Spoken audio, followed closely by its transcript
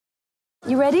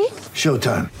You ready?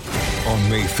 Showtime. On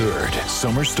May 3rd,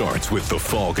 summer starts with The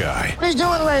Fall Guy. Let's do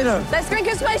it later. Let's drink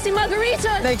a spicy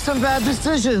margarita. Make some bad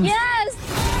decisions. Yes!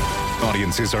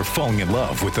 Audiences are falling in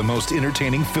love with the most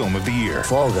entertaining film of the year.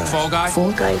 Fall Guy. Fall Guy?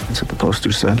 Fall Guy. That's what the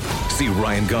poster said. See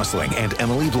Ryan Gosling and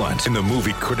Emily Blunt in the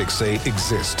movie critics say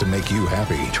exists to make you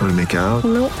happy. Trying to make it out?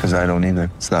 Nope. Because I don't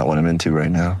either. It's not what I'm into right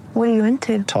now. What are you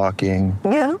into? Talking.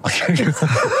 Yeah.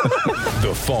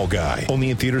 The Fall Guy.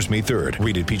 Only in theaters May 3rd.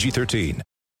 Rated PG-13.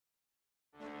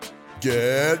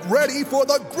 Get ready for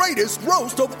the greatest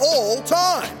roast of all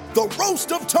time. The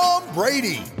Roast of Tom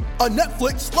Brady. A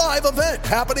Netflix live event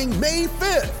happening May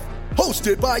 5th.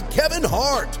 Hosted by Kevin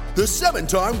Hart. The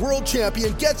 7-time world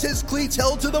champion gets his cleats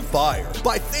held to the fire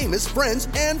by famous friends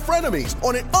and frenemies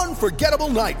on an unforgettable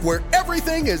night where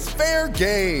everything is fair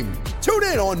game. Tune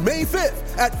in on May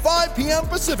 5th at 5 p.m.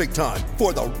 Pacific time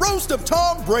for the Roast of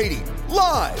Tom Brady.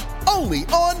 Live only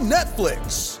on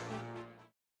Netflix.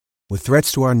 With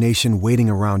threats to our nation waiting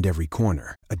around every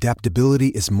corner, adaptability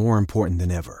is more important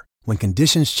than ever. When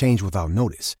conditions change without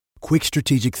notice, quick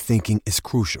strategic thinking is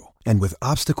crucial. And with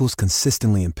obstacles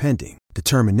consistently impending,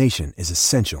 determination is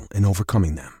essential in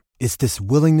overcoming them. It's this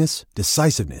willingness,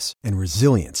 decisiveness, and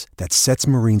resilience that sets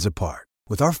Marines apart.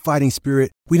 With our fighting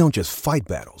spirit, we don't just fight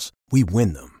battles, we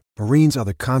win them. Marines are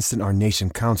the constant our nation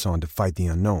counts on to fight the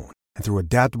unknown. And through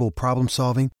adaptable problem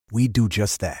solving, we do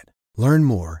just that. Learn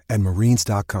more at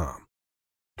marines.com.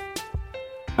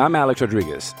 I'm Alex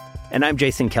Rodriguez. And I'm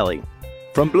Jason Kelly.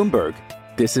 From Bloomberg,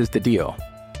 this is The Deal.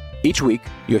 Each week,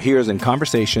 you'll hear us in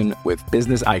conversation with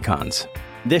business icons.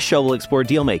 This show will explore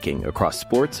deal-making across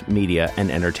sports, media, and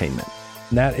entertainment.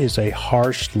 That is a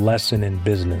harsh lesson in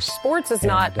business. Sports is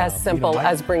not as simple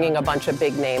as bringing a bunch of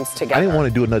big names together. I didn't want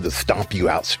to do another stomp you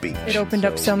out speech. It opened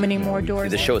up so many more doors.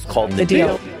 The show is called The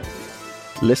Deal.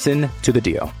 Listen to The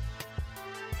Deal.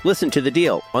 Listen to The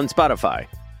Deal on Spotify.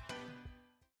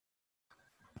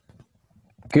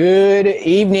 Good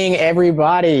evening,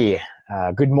 everybody.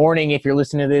 Good morning if you're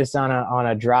listening to this on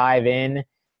a drive in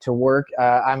to work.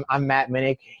 I'm Matt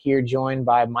Minnick here, joined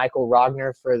by Michael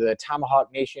Rogner for the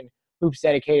Tomahawk Nation Hoops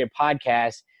Dedicated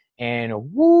podcast.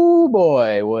 And woo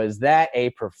boy, was that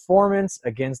a performance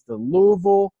against the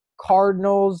Louisville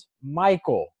Cardinals,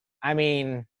 Michael. I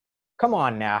mean, come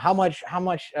on now. How much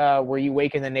were you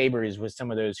waking the neighbors with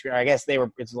some of those? I guess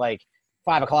it's like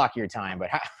 5 o'clock your time, but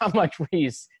how much were you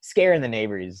scaring the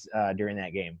neighbors during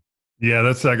that game? Yeah,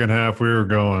 that second half we were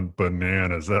going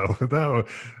bananas. That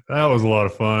was a lot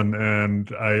of fun,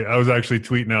 and I was actually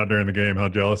tweeting out during the game how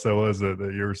jealous I was that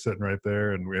you were sitting right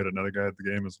there, and we had another guy at the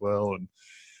game as well,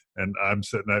 and I'm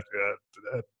sitting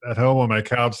at home on my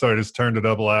couch, so I just turned it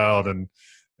up loud and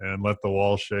let the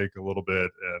wall shake a little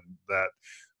bit, and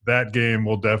that game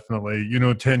will definitely,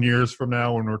 10 years from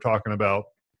now when we're talking about.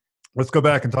 Let's go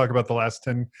back and talk about the last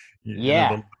 10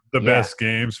 the best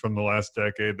games from the last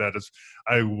decade.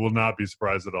 I will not be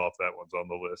surprised at all if that one's on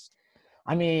the list.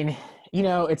 I mean,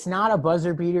 it's not a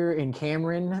buzzer beater in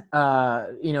Cameron,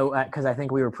 because I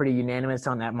think we were pretty unanimous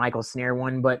on that Michael Snare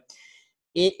one, but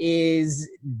it is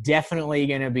definitely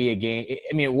going to be a game.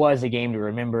 I mean, it was a game to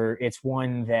remember. It's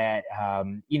one that,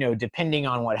 depending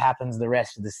on what happens the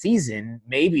rest of the season,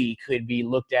 maybe could be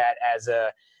looked at as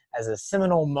a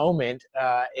seminal moment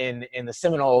in the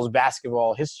Seminoles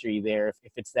basketball history there,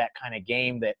 if it's that kind of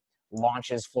game that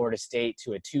launches Florida State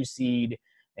to a 2 seed,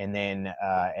 and then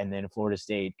Florida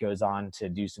State goes on to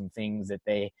do some things that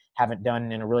they haven't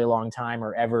done in a really long time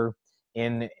or ever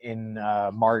in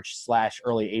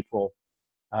March/early April.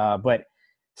 But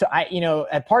so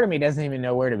a part of me doesn't even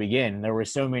know where to begin. There were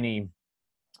so many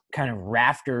kind of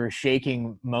rafter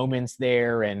shaking moments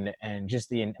there, and just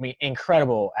the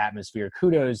incredible atmosphere.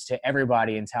 Kudos to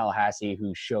everybody in Tallahassee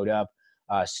who showed up.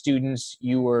 Students,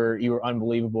 you were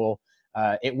unbelievable.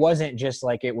 It wasn't just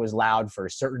like it was loud for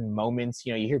certain moments.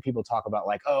 You hear people talk about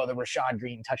like, oh, the Rashad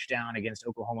Green touchdown against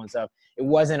Oklahoma and stuff. It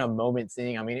wasn't a moment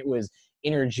thing. I mean, it was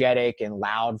energetic and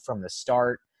loud from the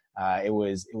start. It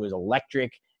was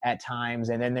electric at times,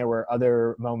 and then there were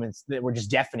other moments that were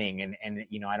just deafening, and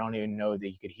I don't even know that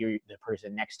you could hear the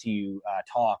person next to you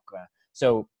talk.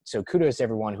 So kudos to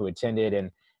everyone who attended, and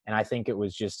I think it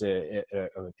was just an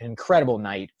incredible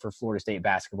night for Florida State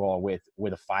basketball with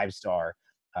a 5-star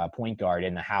point guard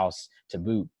in the house to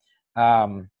boot.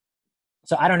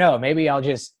 So I don't know, maybe I'll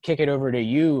just kick it over to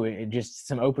you, just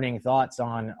some opening thoughts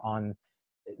on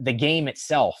the game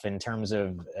itself in terms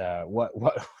of what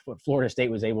Florida State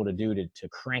was able to do to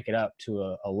crank it up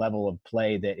to a level of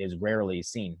play that is rarely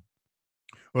seen.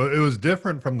 Well, it was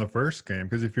different from the first game,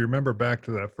 because if you remember back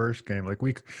to that first game, like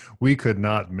we could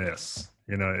not miss.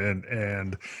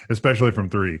 and especially from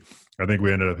three. I think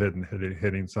we ended up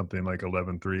hitting something like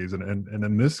 11 threes. And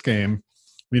in this game,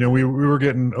 we were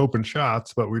getting open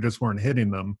shots, but we just weren't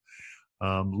hitting them.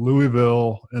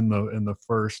 Louisville in the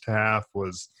first half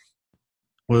was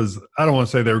I don't want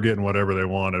to say they were getting whatever they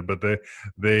wanted, but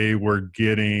they were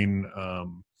getting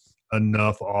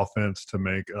enough offense to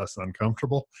make us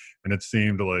uncomfortable. And it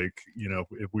seemed like,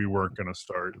 if we weren't going to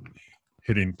start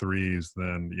hitting threes,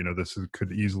 then, this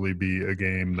could easily be a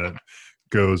game that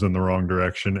goes in the wrong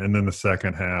direction. And then the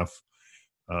second half,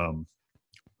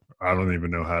 I don't even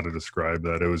know how to describe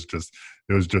that. It was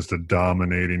just a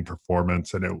dominating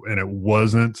performance, and it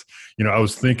wasn't. I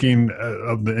was thinking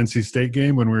of the NC State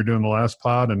game when we were doing the last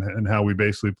pod, and how we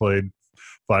basically played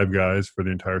five guys for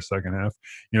the entire second half.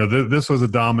 This was a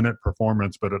dominant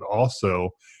performance, but it also,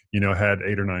 had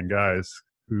 8 or 9 guys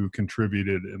who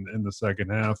contributed in the second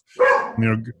half.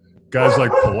 Guys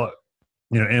like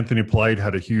Anthony Polite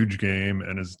had a huge game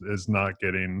and is not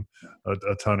getting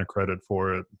a ton of credit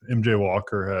for it. MJ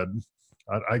Walker had,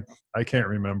 I can't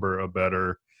remember a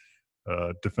better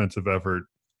defensive effort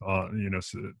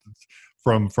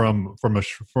from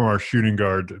our shooting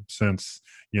guard since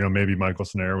maybe Michael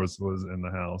Snare was in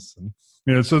the house.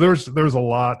 And so there's a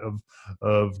lot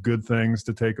of good things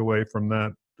to take away from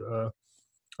that,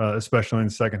 especially in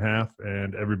the second half,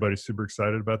 and everybody's super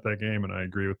excited about that game, and I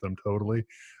agree with them totally.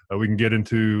 We can get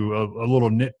into a little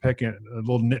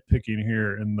nitpicking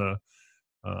here in the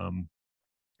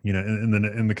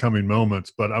in the coming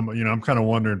moments, but I'm kind of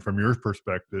wondering from your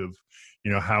perspective,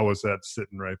 how was that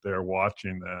sitting right there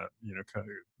watching that, kind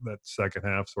of that second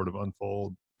half sort of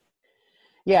unfold?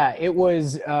 Yeah, it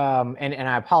was, and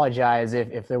I apologize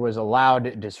if there was a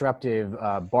loud, disruptive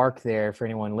bark there for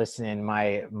anyone listening.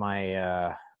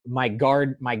 My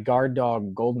guard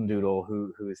dog Golden Doodle,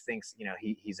 who thinks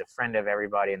he's a friend of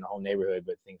everybody in the whole neighborhood,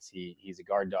 but thinks he's a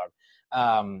guard dog,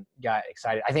 got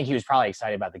excited. I think he was probably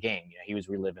excited about the game. He was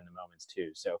reliving the moments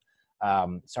too. So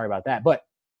sorry about that, but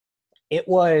it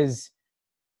was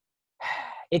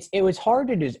hard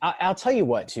to do. I'll tell you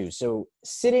what too. So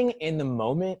sitting in the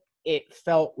moment, it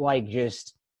felt like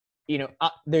just,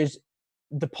 there's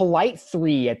the Polite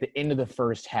three at the end of the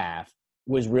first half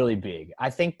was really big.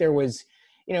 I think there was,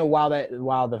 while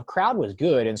the crowd was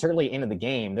good and certainly into the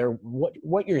game,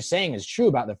 what you're saying is true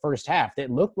about the first half. It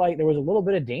looked like there was a little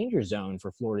bit of danger zone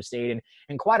for Florida State.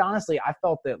 And quite honestly, I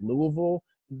felt that Louisville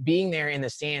being there in the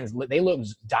stands, they looked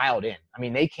dialed in. I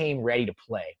mean, they came ready to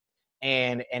play.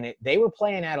 And they were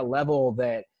playing at a level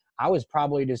that I was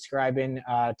probably describing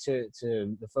to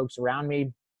the folks around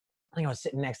me. I think I was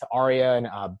sitting next to Aria and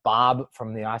Bob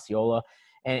from the Osceola,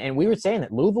 and we were saying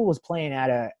that Louisville was playing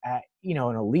at an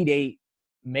Elite Eight,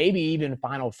 maybe even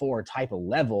Final Four type of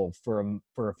level for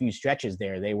a few stretches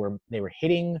there. They were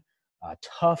hitting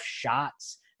tough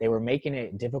shots. They were making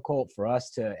it difficult for us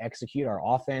to execute our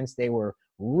offense. They were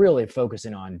really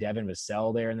focusing on Devin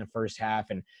Vassell there in the first half.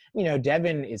 And,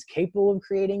 Devin is capable of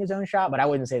creating his own shot, but I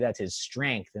wouldn't say that's his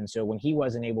strength. And so when he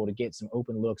wasn't able to get some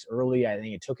open looks early, I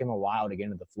think it took him a while to get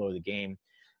into the flow of the game.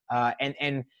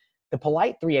 And the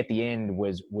Polite three at the end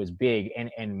was big.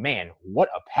 And man, what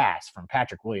a pass from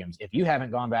Patrick Williams. If you haven't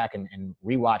gone back and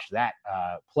rewatched that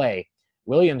play,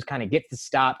 Williams kind of gets the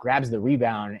stop, grabs the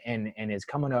rebound, and is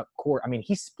coming up court. I mean,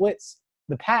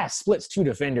 the pass splits 2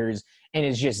 defenders and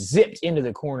is just zipped into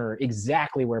the corner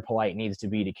exactly where Polite needs to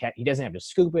be to catch. He doesn't have to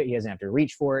scoop it. He doesn't have to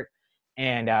reach for it.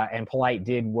 And Polite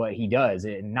did what he does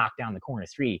and knocked down the corner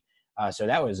three. So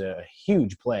that was a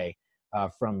huge play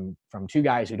from 2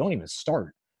 guys who don't even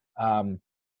start. And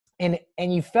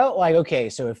you felt like, okay,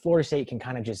 so if Florida State can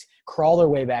kind of just crawl their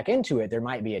way back into it, there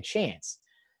might be a chance.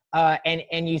 And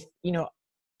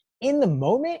in the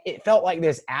moment, it felt like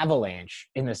this avalanche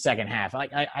in the second half.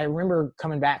 Like I remember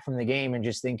coming back from the game and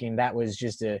just thinking that was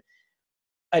just a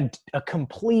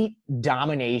complete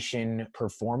domination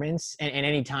performance. And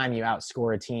anytime you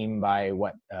outscore a team by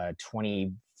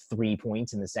 23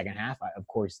 points in the second half, of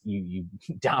course you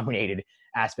dominated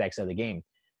aspects of the game.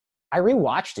 I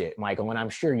rewatched it, Michael, and I'm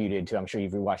sure you did too. I'm sure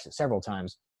you've rewatched it several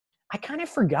times. I kind of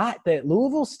forgot that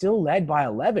Louisville still led by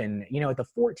 11, at the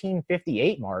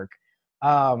 14:58 mark.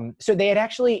 So they had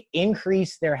actually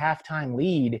increased their halftime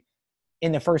lead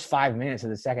in the first 5 minutes of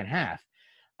the second half.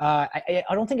 I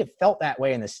don't think it felt that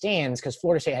way in the stands because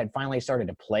Florida State had finally started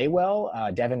to play well.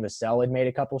 Devin Vassell had made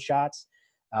a couple shots.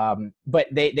 But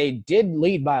they did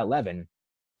lead by 11.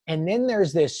 And then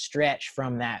there's this stretch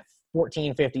from that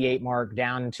 14:58 mark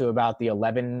down to about the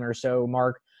 11 or so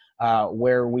mark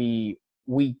where we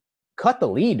cut the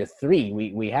lead to 3.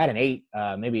 We had an 8,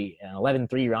 maybe an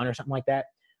 11-3 run or something like that.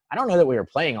 I don't know that we were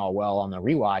playing all well on the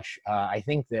rewatch. I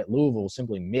think that Louisville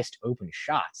simply missed open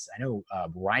shots. I know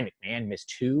Ryan McMahon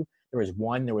missed 2. There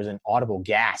was an audible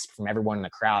gasp from everyone in the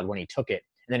crowd when he took it,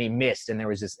 and then he missed, and there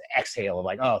was this exhale of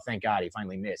like, oh, thank God he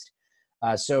finally missed.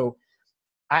 So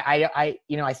I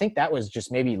think that was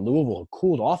just maybe Louisville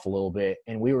cooled off a little bit,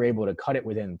 and we were able to cut it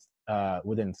within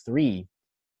 3.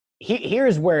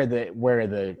 Here's where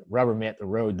the rubber met the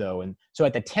road, though. And so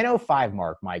at the 10:05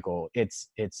 mark, Michael, it's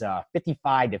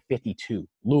 55-52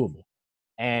 Louisville,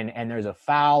 and there's a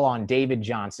foul on David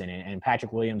Johnson, and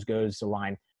Patrick Williams goes to the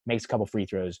line, makes a couple free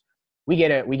throws. We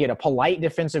get a polite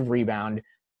defensive rebound,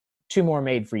 2 more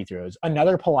made free throws,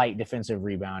 another polite defensive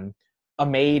rebound, a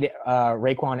made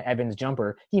Raekwon Evans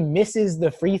jumper. He misses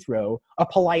the free throw, a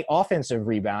polite offensive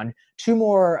rebound, 2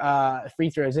 more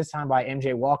free throws, this time by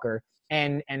MJ Walker,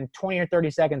 and 20 or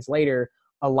 30 seconds later,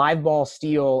 a live ball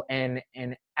steal and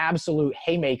an absolute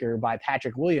haymaker by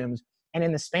Patrick Williams. And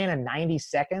in the span of 90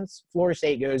 seconds, Florida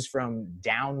State goes from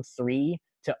down 3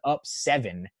 to up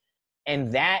 7.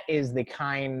 And that is the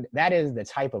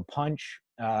type of punch,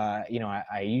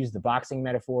 I use the boxing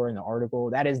metaphor in the article.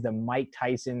 That is the Mike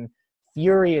Tyson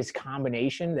furious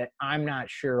combination that I'm not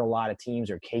sure a lot of teams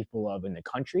are capable of in the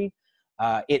country.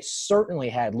 It certainly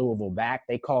had Louisville back.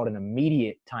 They called an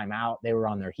immediate timeout. They were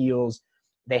on their heels.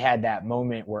 They had that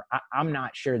moment where I'm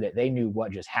not sure that they knew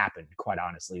what just happened, quite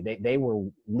honestly. They were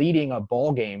leading a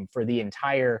ball game for the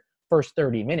entire first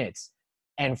 30 minutes,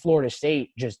 and Florida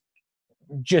State just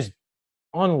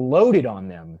unloaded on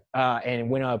them and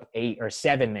went up 8 or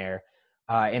 7 there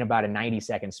in about a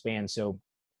 90-second span. So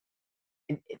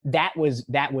that was,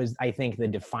 I think, the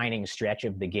defining stretch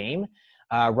of the game.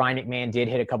 Ryan McMahon did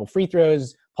hit a couple free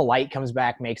throws. Polite comes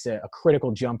back, makes a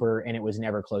critical jumper, and it was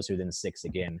never closer than 6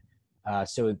 again.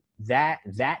 So that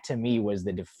to me was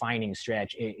the defining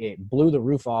stretch. It blew the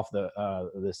roof off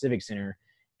the Civic Center,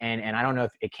 and I don't know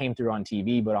if it came through on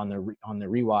TV, but on the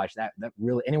rewatch, that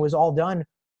really, and it was all done.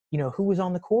 Who was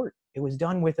on the court? It was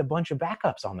done with a bunch of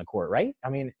backups on the court, right? I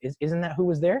mean, isn't that who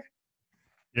was there?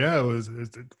 Yeah, it was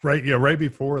right. Yeah, right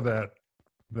before that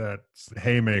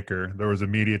haymaker, there was a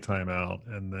media timeout,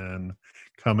 and then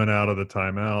coming out of the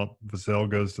timeout, Vassell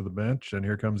goes to the bench, and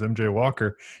here comes MJ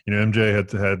Walker. MJ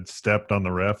had stepped on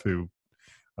the ref, who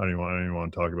I don't even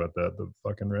want to talk about that. The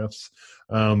fucking refs.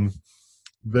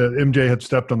 The MJ had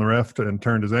stepped on the ref and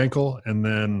turned his ankle, and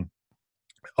then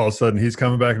all of a sudden he's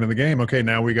coming back into the game. Okay,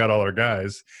 now we got all our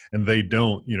guys, and they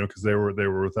don't, because they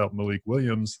were without Malik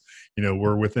Williams.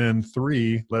 We're within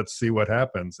 3. Let's see what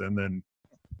happens, and then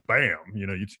bam, you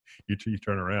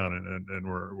turn around and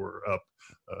we're up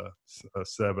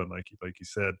 7, like you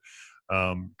said.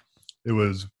 It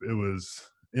was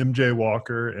MJ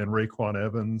Walker and Raekwon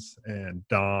Evans and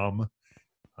Dom.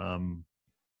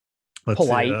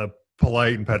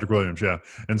 Polite and Patrick Williams, yeah.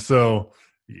 And so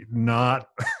not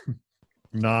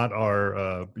our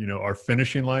our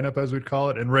finishing lineup, as we'd call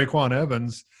it. And Raekwon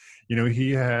Evans,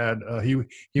 he had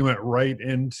he went right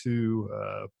into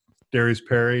Darius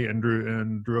Perry and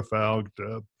drew a foul,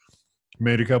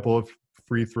 made a couple of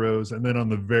free throws, and then on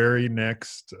the very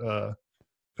next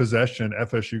possession,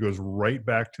 FSU goes right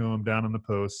back to him down in the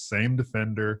post, same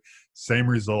defender, same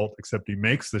result, except he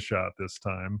makes the shot this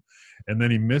time, and then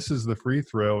he misses the free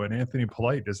throw, and Anthony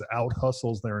Polite just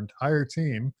out-hustles their entire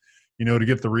team, to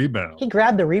get the rebound. He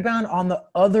grabbed the rebound on the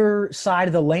other side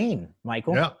of the lane,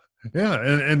 Michael. Yeah. Yeah,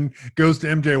 and goes to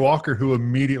MJ Walker, who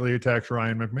immediately attacks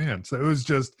Ryan McMahon. So it was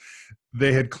just,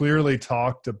 they had clearly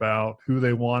talked about who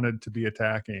they wanted to be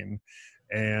attacking,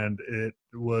 and it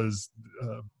was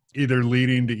either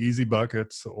leading to easy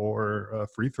buckets or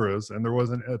free throws, and there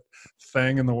wasn't a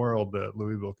thing in the world that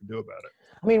Louisville could do about it.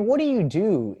 I mean, what do you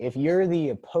do if you're the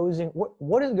opposing –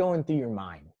 what is going through your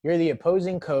mind? You're the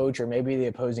opposing coach or maybe the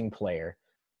opposing player.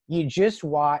 You just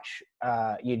watch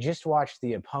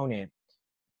the opponent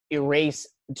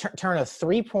turn a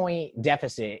 3-point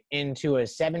deficit into a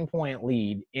 7-point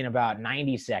lead in about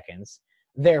 90 seconds.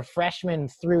 Their freshman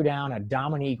threw down a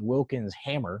Dominique Wilkins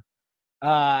hammer.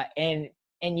 And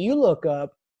you look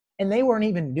up, and they weren't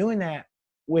even doing that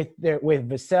with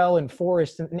Vassell and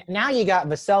Forrest. Now you got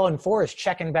Vassell and Forrest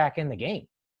checking back in the game.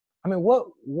 I mean,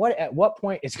 what at what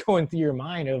point is going through your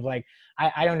mind of like,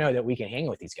 I don't know that we can hang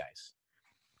with these guys?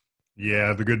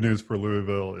 Yeah, the good news for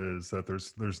Louisville is that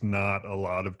there's not a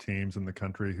lot of teams in the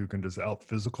country who can just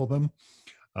out-physical them.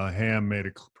 Ham made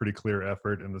a pretty clear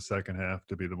effort in the second half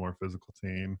to be the more physical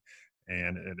team,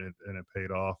 and it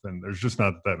paid off. And there's just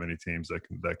not that many teams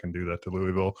that can do that to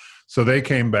Louisville. So they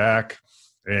came back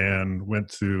and went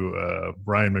to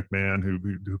Ryan McMahon,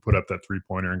 who put up that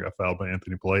 3-pointer and got fouled by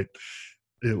Anthony Polite.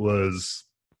 It was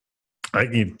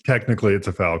Technically, it's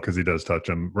a foul because he does touch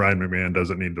him. Ryan McMahon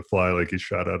doesn't need to fly like he's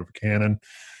shot out of a cannon.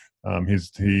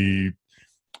 He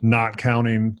not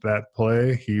counting that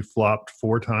play, he flopped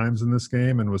 4 times in this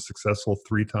game and was successful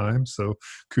 3 times. So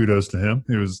kudos to him.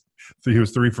 He was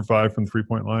 3 for 5 from the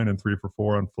 3-point line and 3 for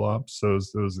 4 on flops. So it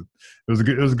was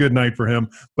a good night for him.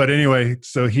 But anyway,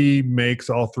 so he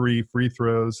makes all 3 free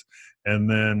throws, and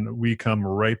then we come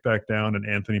right back down, and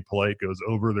Anthony Polite goes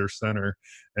over their center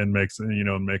and makes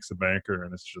a banker,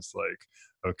 and it's just like,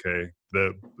 okay,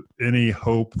 any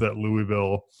hope that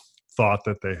Louisville thought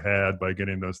that they had by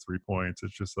getting those 3 points,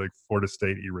 it's just like Florida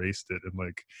State erased it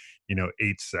in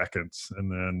 8 seconds,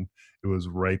 and then it was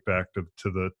right back to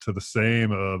the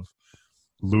same of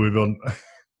Louisville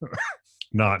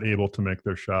not able to make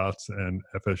their shots, and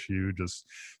FSU just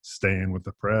staying with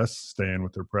the press, staying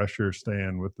with their pressure,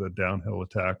 staying with the downhill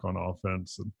attack on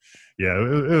offense. And yeah,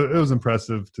 it was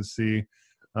impressive to see.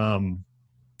 A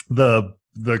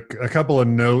couple of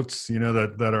notes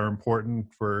that are important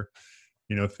for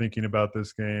thinking about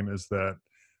this game is that,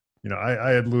 I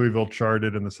had Louisville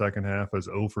charted in the second half as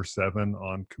 0 for 7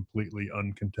 on completely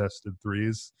uncontested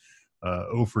threes,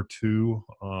 0 for 2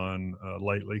 on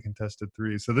lightly contested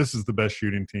threes. So this is the best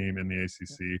shooting team in the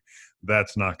ACC.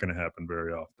 That's not going to happen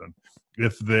very often.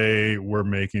 If they were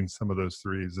making some of those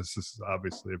threes, this is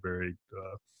obviously a very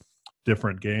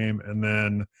different game. And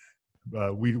then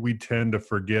we tend to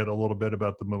forget a little bit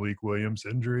about the Malik Williams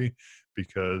injury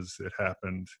because it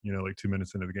happened, like 2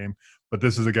 minutes into the game. But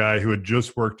this is a guy who had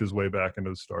just worked his way back into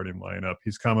the starting lineup.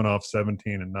 He's coming off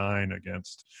 17-9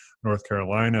 against North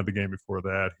Carolina. The game before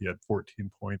that, he had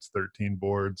 14 points, 13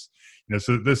 boards.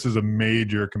 So this is a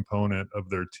major component of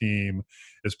their team,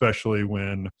 especially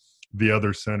when the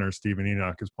other center, Stephen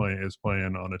Enoch, is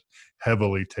playing on a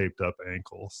heavily taped up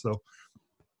ankle. So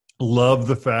love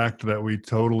the fact that we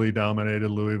totally dominated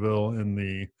Louisville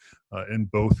in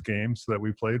both games that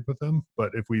we played with them.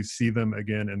 But if we see them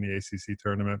again in the ACC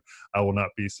tournament, I will not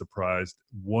be surprised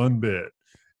one bit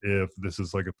if this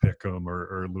is like a pick 'em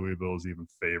or Louisville is even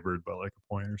favored by like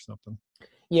a point or something.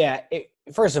 Yeah.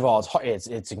 First of all,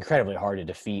 it's incredibly hard to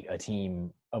defeat a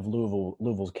team of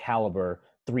Louisville's caliber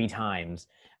 3 times.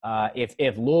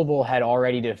 If Louisville had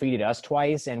already defeated us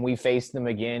twice and we faced them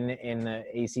again in the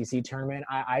ACC tournament,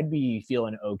 I'd be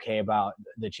feeling okay about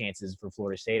the chances for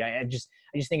Florida State. I just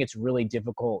think it's really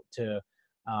difficult to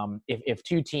if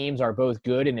 2 teams are both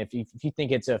good, and if you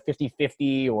think it's a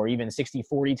 50-50 or even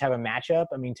 60-40 type of matchup,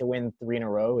 I mean, to win 3 in a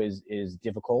row is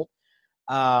difficult.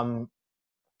 I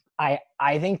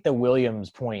think the Williams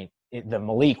point, the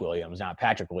Malik Williams, not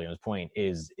Patrick Williams point,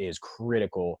 is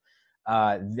critical.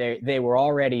 They were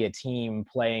already a team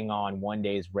playing on 1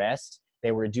 day's rest.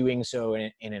 They were doing so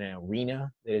in an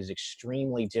arena that is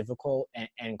extremely difficult.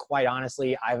 And quite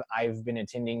honestly, I've been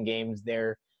attending games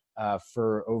there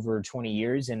for over 20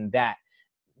 years, and that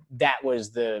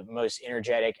was the most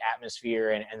energetic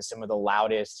atmosphere and some of the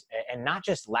loudest, and not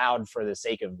just loud for the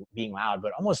sake of being loud,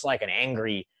 but almost like an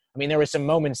angry. I mean, there were some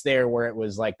moments there where it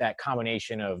was like that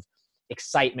combination of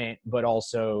excitement, but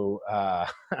also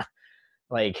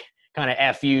like kind of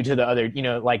F you to the other,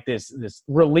 like this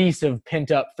release of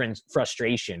pent up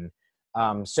frustration.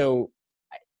 So,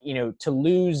 to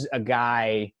lose a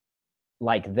guy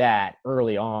like that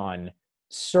early on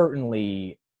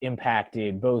certainly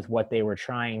impacted both what they were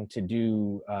trying to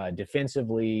do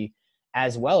defensively,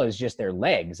 as well as just their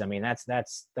legs. I mean, that's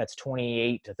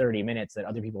 28 to 30 minutes that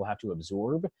other people have to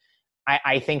absorb.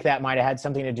 I think that might have had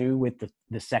something to do with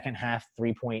the second half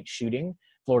 3-point shooting.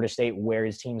 Florida State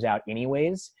wears teams out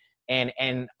anyways. And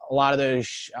a lot of those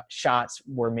shots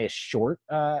were missed short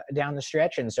down the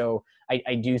stretch. And so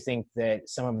I do think that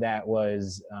some of that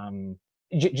was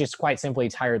just quite simply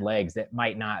tired legs that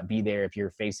might not be there if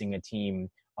you're facing a team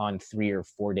on 3 or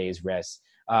 4 days rest.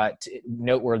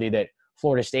 Noteworthy that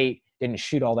Florida State didn't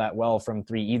shoot all that well from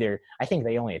 3 either. I think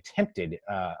they only attempted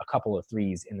a couple of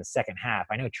threes in the second half.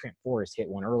 I know Trent Forrest hit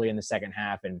one early in the second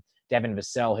half and Devin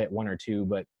Vassell hit 1 or 2,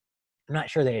 but I'm not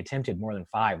sure they attempted more than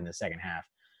 5 in the second half.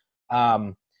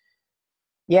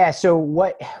 So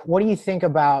what do you think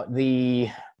about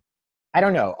I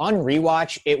don't know, on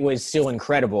rewatch, it was still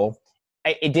incredible.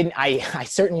 I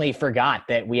certainly forgot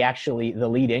that the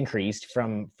lead increased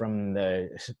from the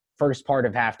first part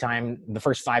of halftime, the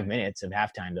first 5 minutes of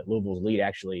halftime, that Louisville's lead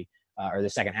actually, or the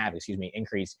second half,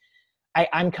 increased.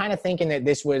 I'm kind of thinking that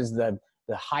this was the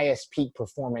highest peak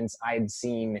performance I'd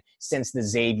seen since the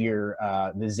Xavier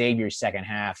second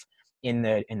half in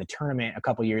the tournament a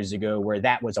couple years ago, where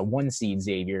that was a 1-seed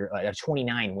Xavier, a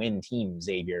 29-win team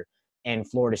Xavier, and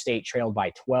Florida State trailed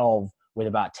by 12 with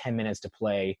about 10 minutes to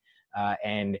play.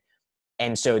 And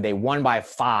And so they won by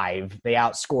 5. They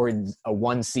outscored a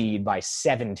 1 seed by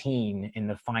 17 in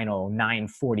the final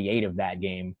 9:48 of that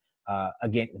game.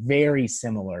 Again, very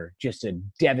similar, just a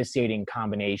devastating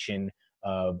combination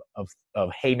of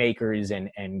haymakers and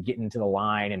getting to the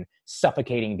line and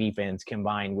suffocating defense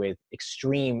combined with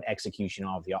extreme execution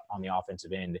on the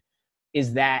offensive end.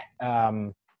 Is that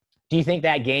do you think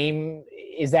that game,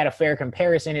 is that a fair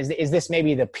comparison? Is this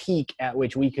maybe the peak at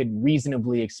which we could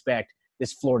reasonably expect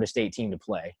this Florida State team to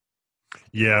play?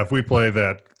 Yeah, if we play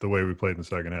that the way we played in the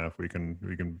second half, we can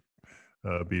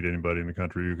beat anybody in the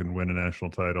country who can win a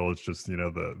national title. It's just,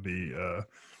 the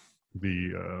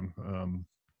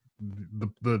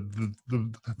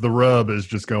rub is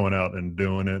just going out and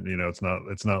doing it. It's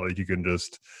not like you can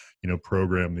just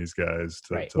program these guys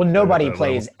to right. To well, nobody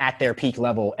plays level at their peak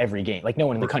level every game. Like no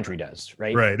one in the country does,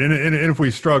 right? Right. And if we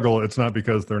struggle, it's not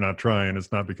because they're not trying.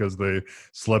 It's not because they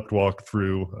slept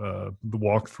through the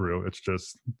walkthrough. It's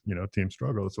just, team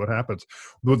struggle. That's what happens.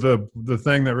 But the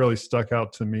thing that really stuck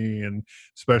out to me, and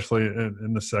especially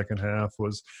in the second half,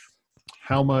 was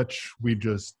how much we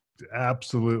just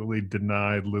absolutely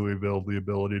denied Louisville the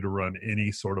ability to run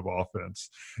any sort of offense.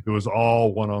 It was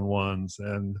all one-on-ones,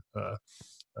 and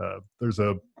there's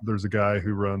a guy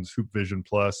who runs Hoop Vision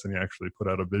Plus, and he actually put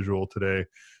out a visual today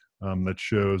that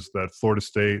shows that Florida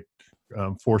State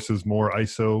forces more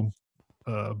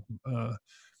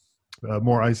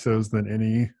more ISOs than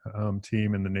any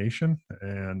team in the nation,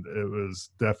 and it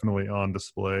was definitely on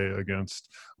display against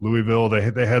Louisville.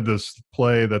 They had this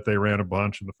play that they ran a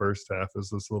bunch in the first half, as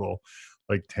this little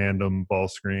like tandem ball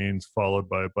screens followed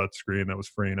by a butt screen that was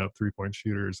freeing up 3-point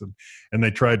shooters, and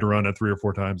they tried to run it 3 or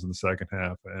 4 times in the second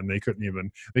half, and they couldn't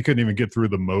even get through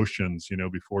the motions,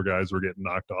 before guys were getting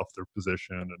knocked off their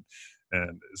position,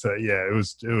 and so yeah, it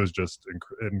was just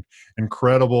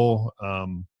incredible.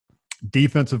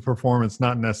 Defensive performance,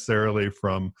 not necessarily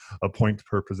from a point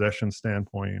per possession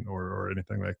standpoint or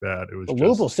anything like that. It was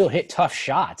Louisville still hit tough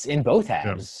shots in both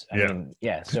halves.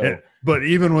 But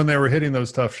even when they were hitting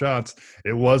those tough shots,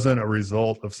 it wasn't a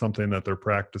result of something that they're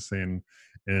practicing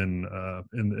in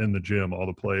the gym. All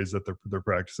the plays that they're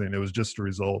practicing, it was just a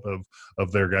result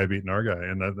of their guy beating our guy,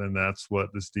 and that's what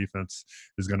this defense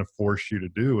is going to force you to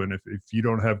do. And if you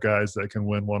don't have guys that can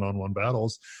win one-on-one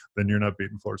battles, then you're not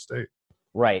beating Florida State.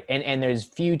 Right. And there's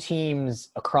few teams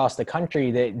across the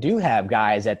country that do have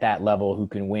guys at that level who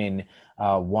can win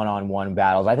one-on-one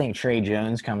battles. I think Trey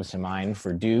Jones comes to mind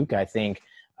for Duke. I think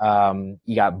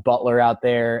you got Butler out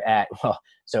there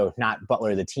so not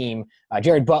Butler, the team.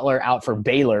 Jared Butler out for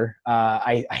Baylor,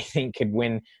 I think could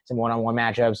win some one-on-one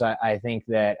matchups. I think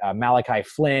that Malachi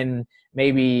Flynn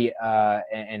maybe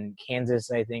and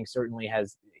Kansas, I think, certainly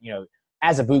has,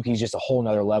 as a Book, he's just a whole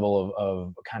nother level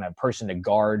of kind of person to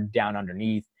guard down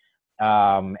underneath.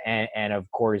 And of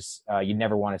course, you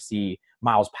never want to see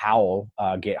Miles Powell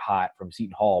get hot from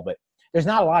Seton Hall. But there's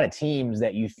not a lot of teams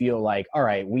that you feel like, all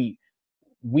right,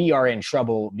 we are in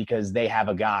trouble because they have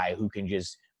a guy who can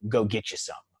just go get you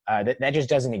some. That just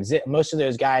doesn't exist. Most of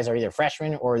those guys are either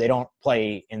freshmen or they don't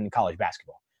play in college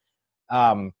basketball.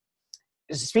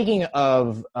 Speaking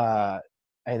of, I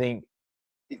think,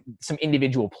 some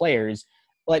individual players,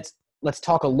 let's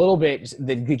talk a little bit.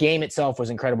 The game itself was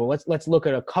incredible. Let's look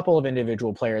at a couple of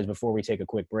individual players before we take a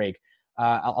quick break.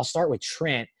 I'll start with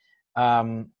Trent.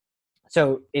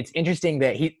 So it's interesting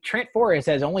that Trent Forrest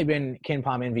has only been KenPom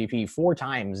MVP 4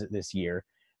 times this year,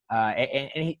 and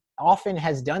he often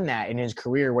has done that in his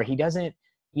career where you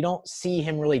don't see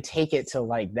him really take it to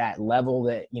like that level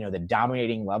that, the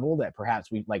dominating level that perhaps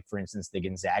we, like for instance, the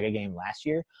Gonzaga game last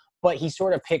year. But he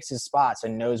sort of picks his spots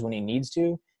and knows when he needs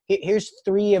to. Here's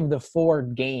 3 of the 4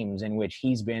 games in which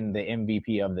he's been the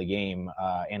MVP of the game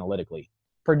analytically.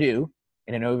 Purdue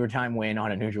in an overtime win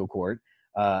on a neutral court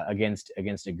against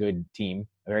a good team,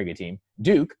 a very good team.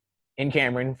 Duke in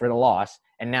Cameron for the loss,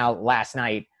 and now last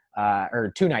night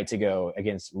or 2 nights ago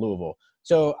against Louisville.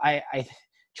 So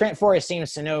Trent Forrest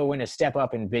seems to know when to step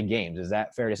up in big games. Is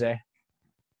that fair to say?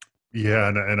 Yeah,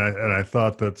 and I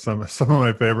thought that some of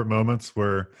my favorite moments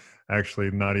were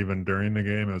actually not even during the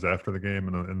game. It was after the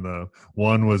game, and the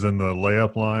one was in the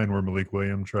layup line where Malik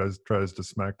Williams tries to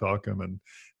smack talk him,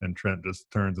 and Trent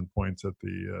just turns and points at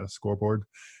the scoreboard.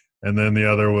 And then the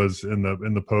other was in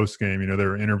the post game. They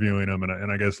were interviewing him,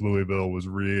 and I guess Louisville was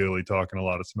really talking a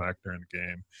lot of smack during the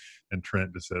game. And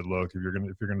Trent just said, "Look, if you're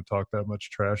gonna talk that much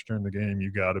trash during the game,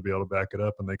 you got to be able to back it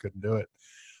up." And they couldn't do it.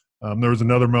 There was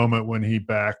another moment when he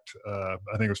backed, I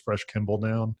think it was Fresh Kimball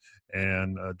down,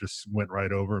 and just went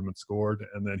right over him and scored.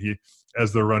 And then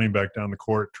as they're running back down the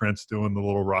court, Trent's doing the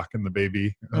little rocking the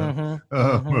baby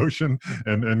motion,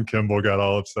 and Kimball got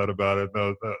all upset about it.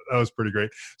 That was pretty great.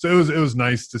 So it was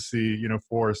nice to see.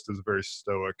 Forrest is a very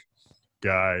stoic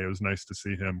guy. It was nice to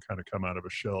see him kind of come out of a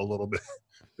shell a little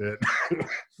bit.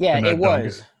 Yeah, it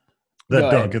was.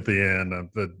 That dunk at the end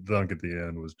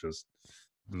was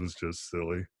just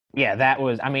silly. Yeah, that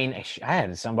was. I mean, I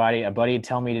had a buddy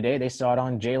tell me today they saw it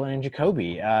on Jalen and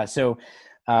Jacoby. It's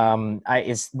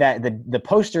that the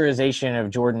posterization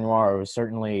of Jordan Noir was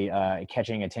certainly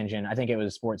catching attention. I think it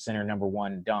was SportsCenter number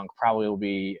one dunk, probably will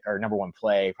be, or number one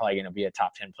play, probably going to be a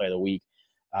top 10 play of the week.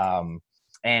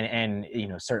 And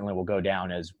certainly will go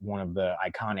down as one of the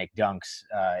iconic dunks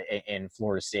in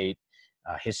Florida State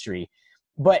history.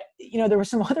 But there was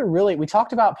some other we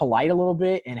talked about Polite a little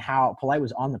bit and how Polite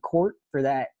was on the court for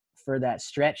that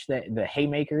stretch, that the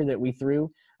haymaker that we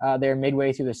threw there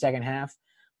midway through the second half.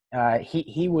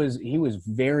 He was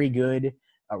very good.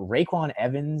 Raekwon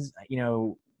Evans,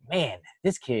 man,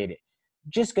 this kid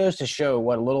just goes to show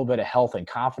what a little bit of health and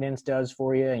confidence does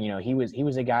for you. And, he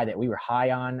was a guy that we were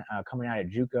high on coming out of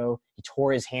JUCO. He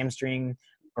tore his hamstring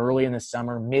early in the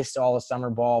summer, missed all the summer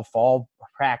ball, fall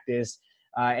practice,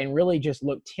 and really just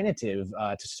looked tentative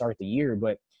to start the year.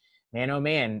 But man, oh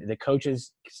man, the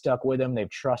coaches stuck with him. They've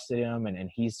trusted him, and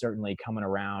he's certainly coming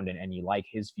around, and you like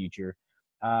his future.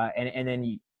 And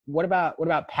then what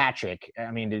about Patrick?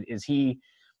 I mean,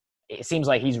 it seems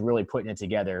like he's really putting it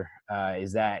together.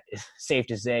 Is that safe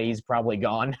to say he's probably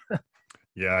gone?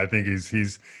 Yeah, I think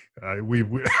he's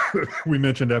we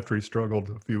mentioned after he struggled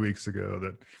a few weeks ago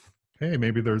that, hey,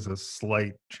 maybe there's a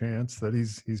slight chance that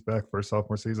he's back for a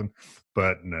sophomore season,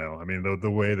 but no. I mean, the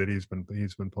way that he's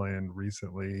been playing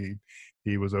recently,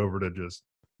 he was able to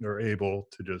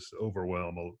just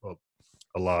overwhelm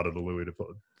a lot of the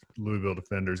Louisville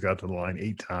defenders. Got to the line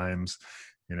 8 times,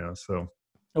 so.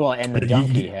 Well, and the dunk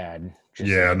he had, just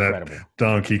incredible. That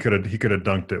dunk, he could have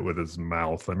dunked it with his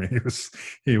mouth. I mean,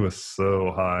 he was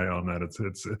so high on that.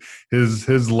 It's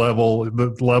his level,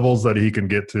 the levels that he can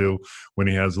get to when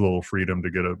he has a little freedom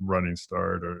to get a running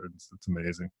start. It's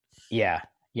amazing. Yeah,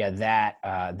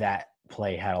 that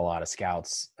play had a lot of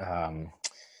scouts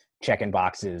checking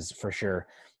boxes for sure.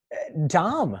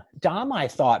 Dom, I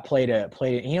thought played.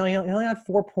 He only had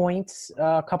 4 points,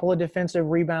 a couple of defensive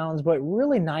rebounds, but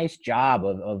really nice job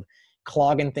of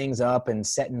clogging things up and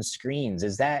setting screens.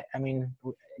 Do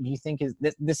you think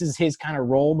this is his kind of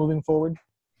role moving forward?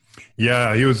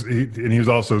 Yeah, he was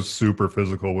also super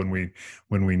physical when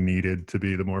we needed to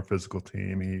be the more physical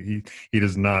team. He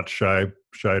does not shy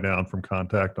down from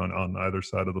contact on either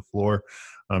side of the floor.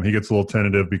 He gets a little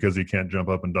tentative because he can't jump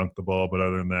up and dunk the ball, but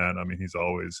other than that, I mean, he's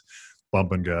always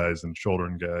bumping guys and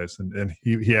shouldering guys. And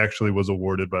he actually was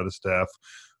awarded by the staff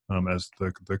as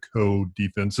the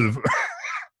co-defensive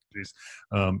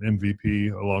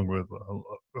MVP along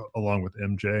with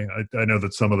MJ. I know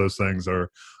that some of those things are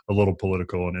a little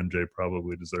political, and MJ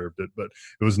probably deserved it, but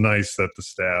it was nice that the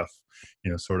staff,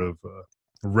 sort of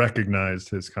recognized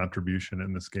his contribution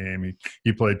in this game.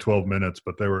 He played 12 minutes,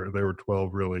 but they were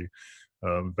 12 really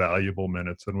valuable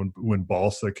minutes. And when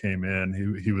Balsa came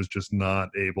in, he was just not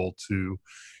able to,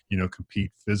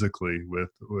 compete physically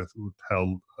with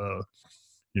how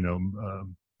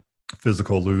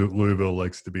physical Louisville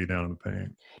likes to be down in the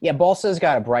paint. Yeah, Balsa's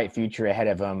got a bright future ahead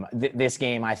of him. This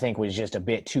game, I think, was just a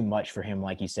bit too much for him,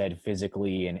 like you said,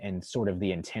 physically and sort of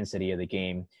the intensity of the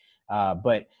game.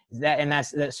 But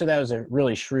that was a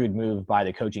really shrewd move by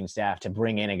the coaching staff to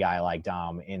bring in a guy like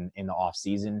Dom in the off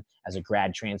season as a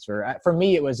grad transfer. For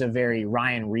me, it was a very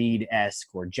Ryan Reed-esque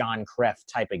or John Kreff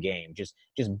type of game. Just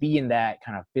being that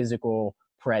kind of physical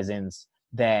presence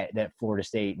that Florida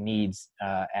State needs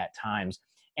at times.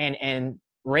 And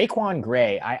Raekwon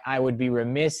Gray, I would be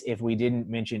remiss if we didn't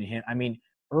mention him. I mean,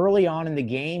 early on in the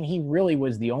game, he really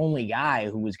was the only guy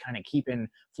who was kind of keeping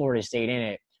Florida State in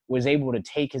it. Was able to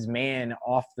take his man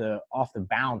off the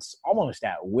bounce almost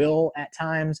at will at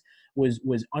times.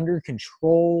 Was under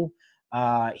control.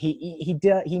 He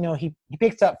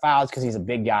picks up fouls because he's a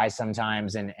big guy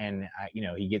sometimes, and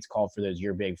he gets called for those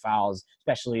 "you're big" fouls,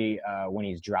 especially when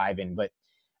he's driving. But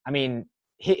I mean,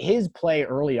 his play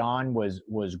early on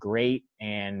was great,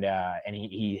 and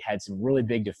he had some really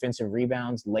big defensive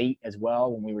rebounds late as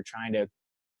well when we were trying to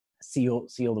seal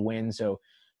the win. So.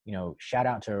 Shout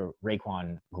out to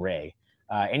Raekwon Gray.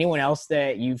 Anyone else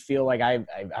that you feel like I'm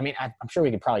sure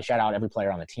we could probably shout out every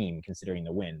player on the team considering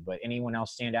the win, but anyone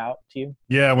else stand out to you?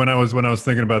 Yeah, when I was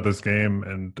thinking about this game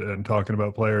and talking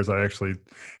about players, I actually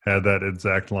had that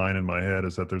exact line in my head,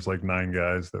 is that there's like 9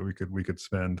 guys that we could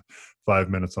spend 5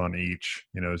 minutes on each.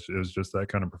 You know, it was just that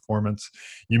kind of performance.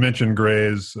 You mentioned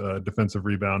Gray's defensive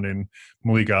rebounding.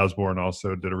 Malik Osborne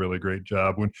also did a really great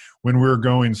job. When we're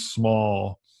going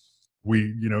small,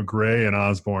 Gray and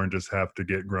Osborne just have to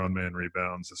get grown man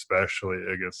rebounds, especially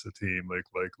against a team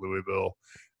like Louisville,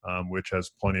 which has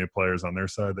plenty of players on their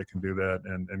side that can do that.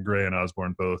 And Gray and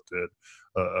Osborne both did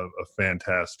a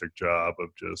fantastic job of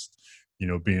just,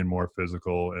 being more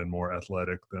physical and more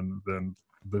athletic than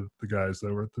the guys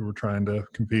that were trying to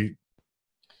compete.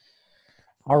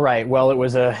 All right. Well, it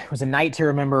was a night to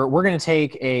remember. We're going to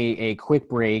take a quick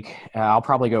break. I'll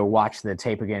probably go watch the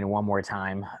tape again one more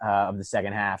time of the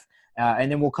second half.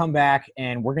 And then we'll come back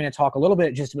and we're going to talk a little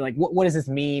bit just to be like, what does this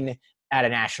mean at a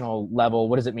national level?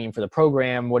 What does it mean for the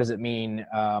program? What does it mean?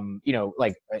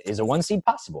 Is a 1 seed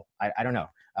possible? I don't know.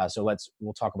 So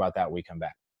we'll talk about that when we come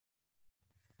back.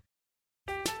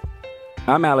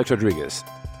 I'm Alex Rodriguez.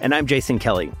 And I'm Jason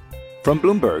Kelly. From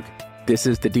Bloomberg, this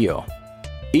is The Deal.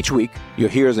 Each week, you'll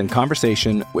hear us in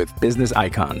conversation with business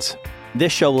icons.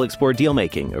 This show will explore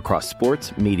deal-making across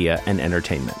sports, media, and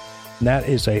entertainment. That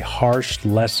is a harsh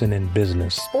lesson in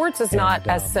business. Sports is not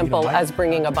as simple as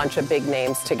bringing a bunch of big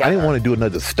names together. I didn't want to do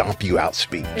another stomp you out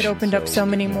speech. It opened up so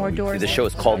many more doors. The show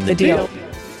is called The Deal.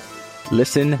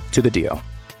 Listen to The Deal.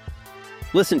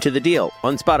 Listen to The Deal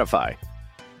on Spotify.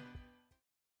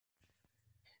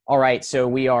 All right, so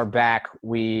we are back.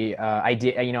 I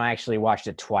actually watched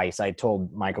it twice. I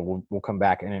told Michael we'll come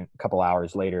back in a couple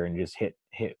hours later and just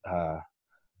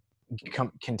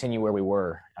continue where we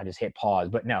were. I just hit pause,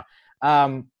 but no.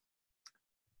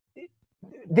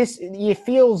 It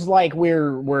feels like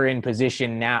we're in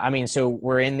position now. I mean, so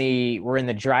we're in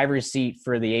the driver's seat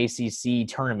for the ACC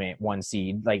tournament 1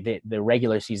 seed, like the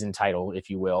regular season title, if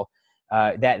you will.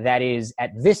 That is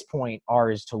at this point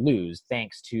ours to lose,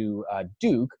 thanks to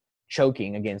Duke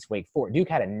choking against Wake Forest. Duke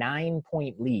had a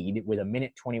 9-point lead with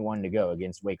 1:21 to go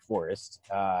against Wake Forest,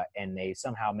 and they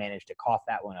somehow managed to cough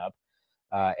that one up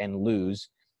and lose.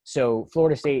 So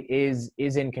Florida State is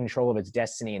in control of its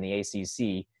destiny in the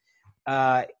ACC.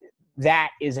 That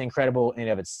is incredible in and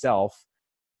of itself.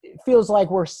 It feels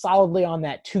like we're solidly on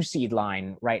that 2 seed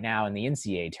line right now in the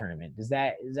NCAA tournament. Does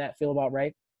that feel about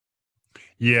right?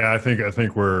 Yeah, I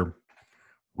think we're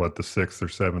the 6th or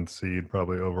 7th seed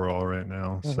probably overall right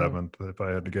now. 7th, if I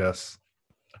had to guess.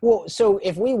 Well, so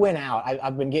if we win out,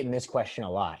 I've been getting this question a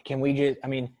lot.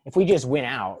 If we just win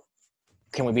out,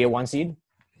 can we be a 1 seed?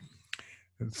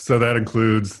 So that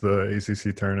includes the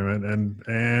ACC tournament,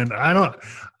 and I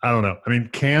don't know. I mean,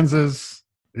 Kansas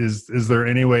is there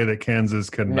any way that Kansas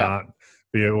cannot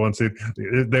be a 1 seed?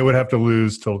 They would have to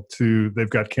lose till 2. They've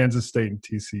got Kansas State and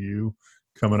TCU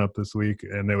coming up this week,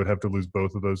 and they would have to lose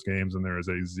both of those games, and there is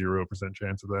a 0%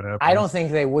 chance of that happening. I don't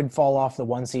think they would fall off the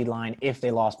 1 seed line if they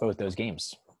lost both those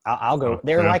games. I'll go.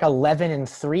 They're like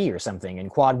 11-3 or something in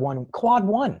quad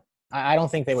one. I don't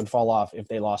think they would fall off if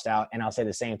they lost out, and I'll say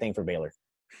the same thing for Baylor.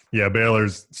 Yeah,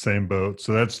 Baylor's same boat.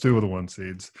 So that's 2 of the 1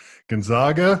 seeds.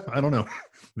 Gonzaga, I don't know.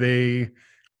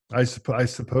 I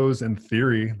suppose in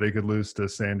theory they could lose to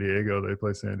San Diego. They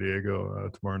play San Diego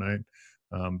tomorrow night.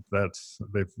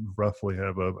 They roughly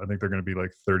have I think they're going to be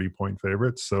like 30-point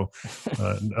favorites. So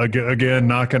again,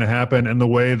 not going to happen. And the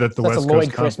way that the West Coast, that's a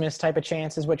Lloyd Christmas type of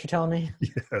chance, is what you're telling me.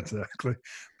 Yeah, exactly.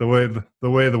 The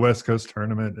way the West Coast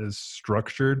tournament is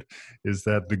structured is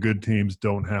that the good teams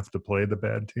don't have to play the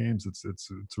bad teams. It's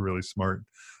a really smart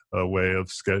way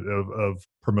of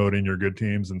promoting your good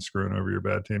teams and screwing over your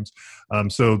bad teams.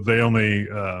 So they only.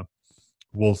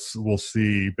 We'll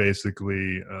see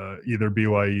basically either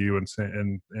BYU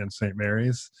and St.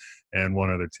 Mary's and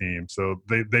one other team. So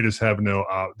they just have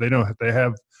they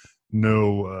have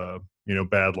no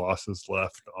bad losses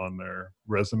left on their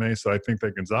resume. So I think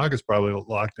that Gonzaga is probably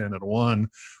locked in at 1,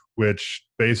 which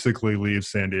basically leaves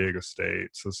San Diego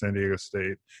State. So San Diego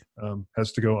State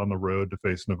has to go on the road to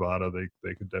face Nevada.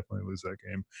 They could definitely lose that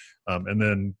game, and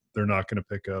then they're not going to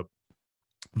pick up.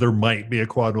 There might be a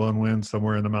quad 1 win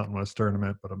somewhere in the Mountain West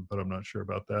tournament, but I'm not sure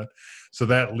about that. So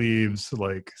that leaves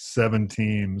like 7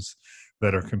 teams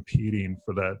that are competing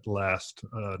for that last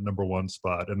number 1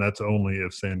 spot, and that's only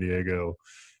if San Diego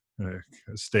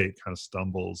State kind of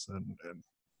stumbles. And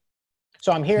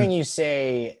so I'm hearing you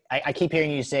say, I keep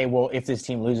hearing you say, well, if this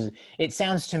team loses, it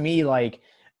sounds to me like,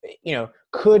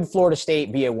 could Florida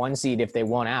State be a 1 seed if they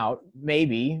won out?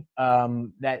 Maybe.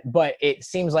 But it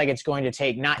seems like it's going to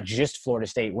take not just Florida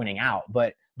State winning out,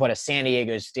 but but a San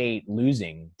Diego State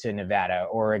losing to Nevada,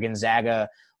 or a Gonzaga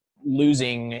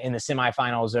losing in the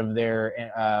semifinals of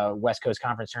their West Coast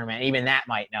Conference tournament, even that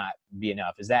might not be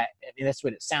enough. Is that, I mean, that's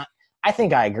what it sounds. I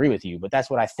think I agree with you, but that's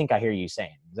what I think I hear you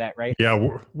saying. Is that right? Yeah,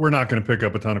 we're not going to pick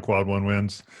up a ton of quad one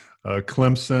wins.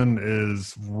 Clemson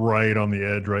is right on the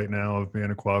edge right now of being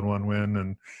a quad one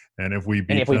win, and if we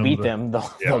beat them,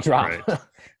 they'll drop. Right.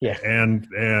 Yeah, and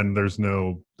there's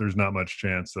not much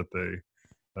chance that they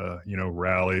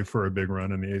rally for a big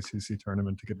run in the ACC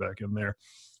tournament to get back in there.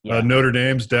 Yeah. Notre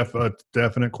Dame's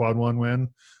definite quad one win,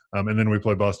 and then we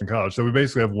play Boston College, so we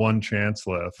basically have one chance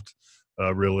left.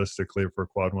 Realistically, for a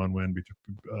quad one win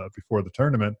before the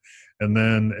tournament. And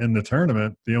then in the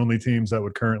tournament, the only teams that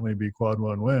would currently be quad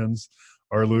one wins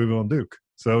are Louisville and Duke.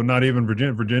 So not even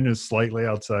Virginia. Virginia's slightly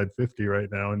outside 50 right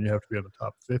now, and you have to be in the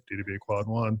top 50 to be a quad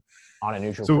one. On a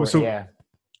neutral court, yeah.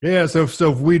 Yeah, so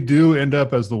if we do end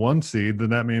up as the 1 seed,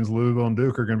 then that means Louisville and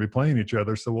Duke are going to be playing each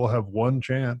other. So we'll have one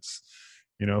chance,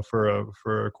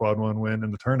 for a quad one win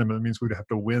in the tournament. It means we'd have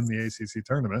to win the ACC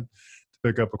tournament to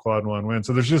pick up a quad one win.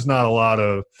 So there's just not a lot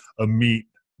of meat,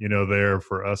 there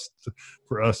for us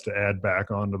to add back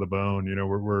onto the bone.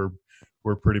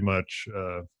 We're pretty much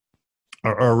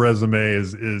our resume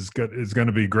is going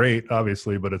to be great,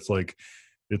 obviously, but it's like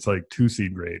 2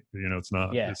 seed great. It's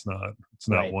not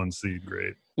right. 1 seed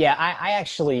great. Yeah,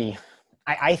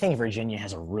 I think Virginia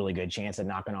has a really good chance of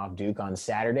knocking off Duke on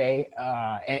Saturday.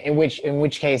 In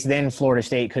which case, then Florida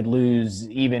State could lose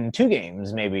even 2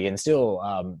 games maybe, and still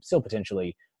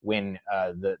potentially win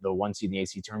the 1 seed in the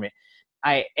ACC tournament.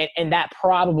 And that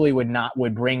probably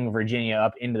would bring Virginia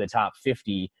up into the top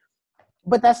 50.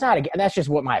 But that's just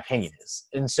what my opinion is.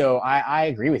 And so I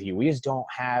agree with you. We just don't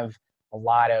have a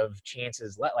lot of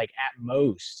chances. Like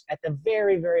at the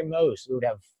very, very most, we would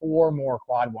have 4 more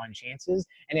quad one chances.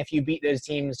 And if you beat those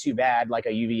teams too bad, like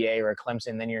a UVA or a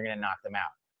Clemson, then you're going to knock them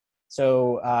out.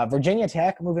 So Virginia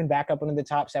Tech moving back up into the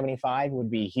top 75 would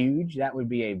be huge. That would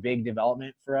be a big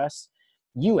development for us.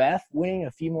 UF winning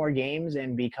a few more games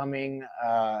and becoming,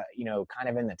 kind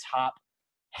of in the top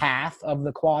half of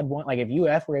the quad one. Like if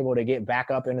UF were able to get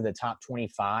back up into the top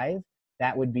 25,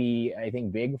 that would be, I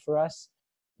think, big for us.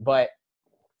 But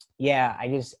yeah,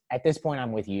 at this point,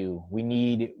 I'm with you. We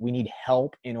need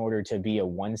help in order to be a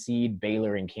 1 seed.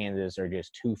 Baylor and Kansas are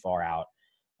just too far out,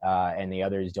 and the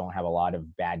others don't have a lot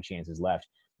of bad chances left.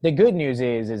 The good news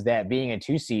is that being a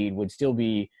 2 seed would still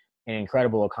be an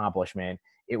incredible accomplishment.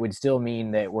 It would still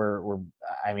mean that we're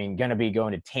going to be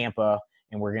going to Tampa,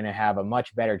 and we're going to have a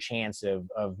much better chance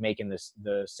of making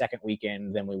the second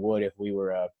weekend than we would if we were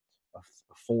a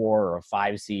 4 or a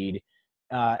 5 seed.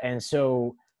 And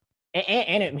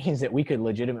it means that we could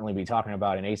legitimately be talking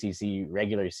about an ACC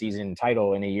regular season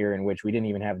title in a year in which we didn't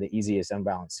even have the easiest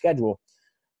unbalanced schedule.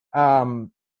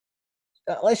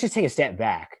 Let's just take a step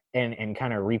back and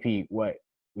kind of repeat what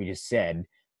we just said.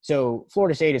 So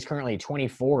Florida State is currently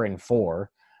 24-4.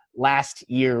 Last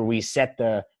year, we set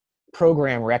the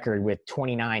program record with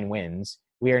 29 wins.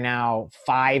 We are now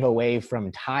 5 away from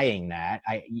tying that.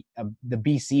 The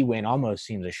BC win almost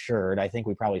seems assured. I think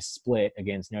we probably split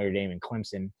against Notre Dame and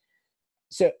Clemson.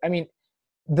 So, I mean,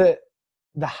 the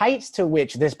heights to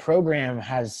which this program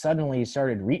has suddenly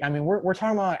started we're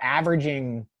talking about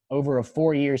averaging over a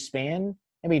 4-year span,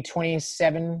 maybe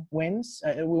 27 wins.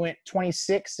 We went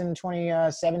 26 in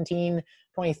 2017,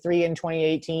 23 in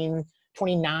 2018,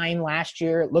 29 last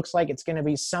year. It looks like it's going to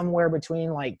be somewhere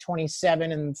between like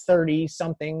 27 and 30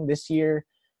 something this year.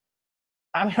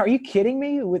 I mean, are you kidding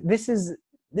me? This is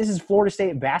Florida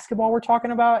State basketball we're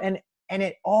talking about, and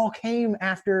it all came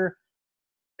after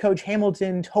Coach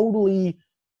Hamilton totally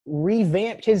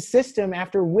revamped his system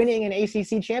after winning an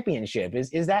ACC championship.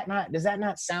 Does that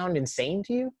not sound insane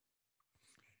to you?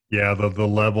 Yeah, the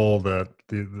level that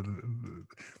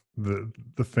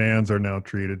the fans are now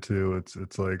treated to,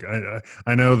 it's like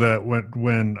I know that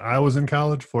when I was in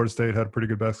college, Florida State had a pretty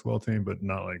good basketball team, but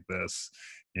not like this,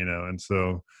 and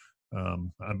so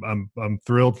I'm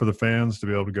thrilled for the fans to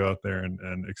be able to go out there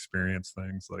and experience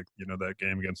things like that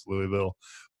game against Louisville,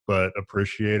 but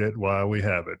appreciate it while we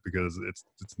have it, because it's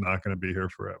not going to be here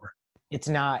forever. It's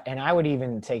not, and I would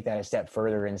even take that a step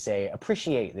further and say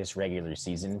appreciate this regular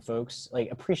season, folks. Like,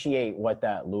 appreciate what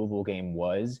that Louisville game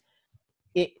was.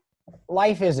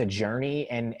 Life is a journey,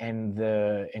 and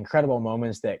the incredible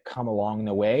moments that come along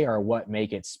the way are what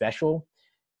make it special.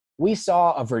 We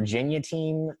saw a Virginia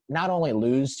team not only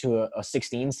lose to a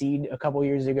 16 seed a couple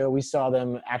years ago, we saw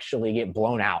them actually get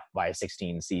blown out by a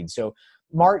 16 seed. So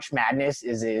March Madness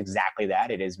is exactly that.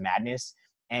 It is madness.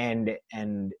 And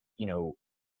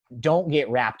don't get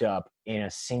wrapped up in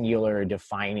a singular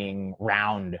defining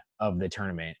round of the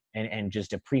tournament, and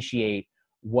just appreciate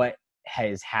what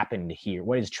has happened here,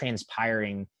 what is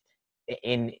transpiring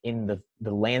in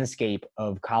the landscape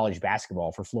of college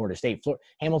basketball for Florida State.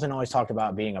 Hamilton always talked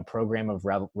about being a program of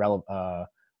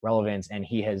relevance, and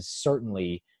he has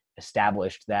certainly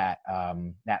established that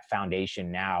that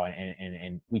foundation now,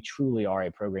 and we truly are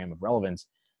a program of relevance.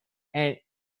 And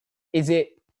is it?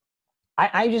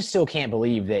 I just still can't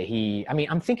believe that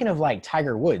I'm thinking of like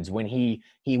Tiger Woods when he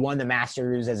won the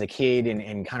Masters as a kid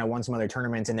and kind of won some other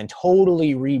tournaments, and then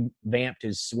totally revamped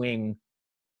his swing,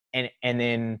 and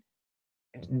then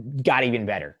got even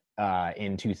better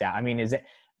in 2000. I mean, is it?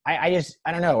 I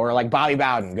don't know. Or like Bobby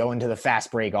Bowden going to the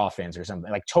fast break offense or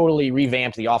something, like totally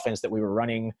revamped the offense that we were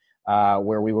running,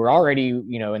 where we were already,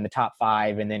 in the top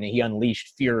 5, and then he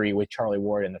unleashed fury with Charlie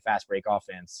Ward in the fast break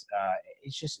offense.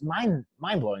 It's just mind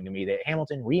blowing to me that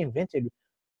Hamilton reinvented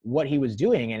what he was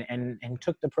doing and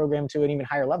took the program to an even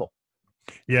higher level.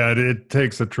 Yeah, it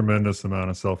takes a tremendous amount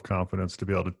of self-confidence to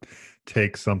be able to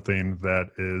take something that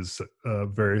is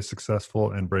very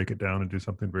successful and break it down and do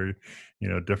something very,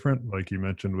 different. Like you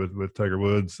mentioned with Tiger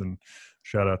Woods, and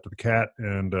shout out to the Cat,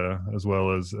 and as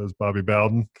well as Bobby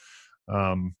Bowden.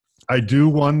 I do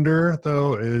wonder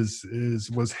though,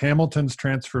 was Hamilton's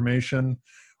transformation,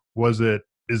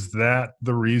 is that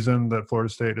the reason that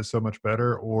Florida State is so much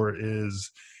better, or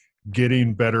is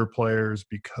getting better players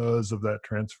because of that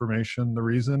transformation the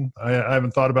reason? I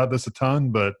haven't thought about this a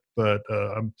ton, but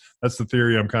that's the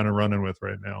theory I'm kind of running with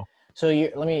right now. So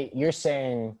you're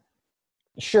saying,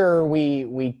 sure,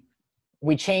 we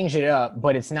changed it up,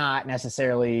 but it's not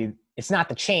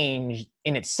the change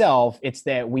in itself. It's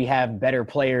that we have better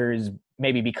players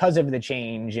maybe because of the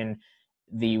change and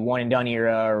the one and done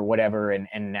era or whatever, and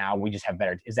now we just have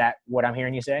better. Is that what I'm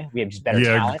hearing you say? We have just better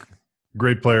talent.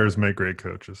 Great players make great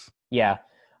coaches. Yeah.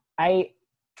 I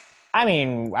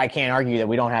mean, I can't argue that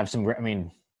we don't have some. I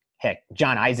mean, heck,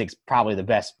 John Isaac's probably the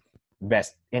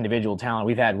best individual talent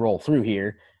we've had roll through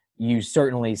here. You've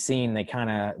certainly seen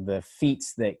the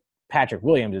feats that Patrick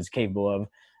Williams is capable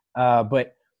of.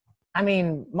 But I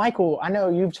mean, Michael, I know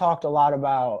you've talked a lot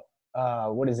about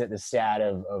the stat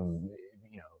of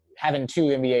having 2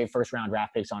 NBA first round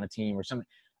draft picks on a team or something.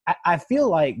 I feel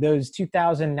like those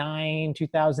 2009,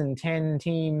 2010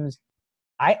 teams,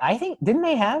 I think, didn't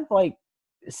they have like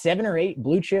 7 or 8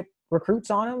 blue chip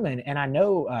recruits on them? And I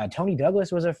know Tony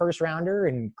Douglas was a first rounder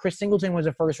and Chris Singleton was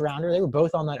a first rounder. They were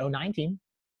both on that 2009 team.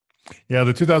 Yeah,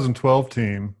 the 2012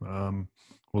 team.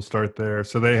 We'll start there.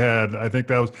 So they had, I think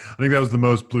that was the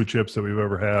most blue chips that we've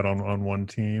ever had on one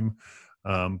team,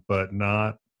 but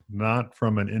not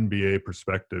from an NBA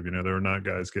perspective. There were not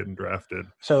guys getting drafted.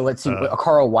 So let's see.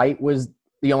 Carl White was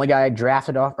the only guy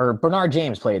drafted off, or Bernard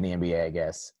James played in the NBA, I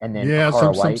guess. And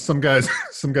then some guys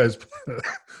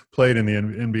played in the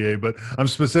NBA, but I'm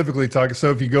specifically talking. So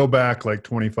if you go back like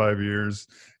 25 years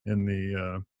in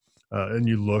the and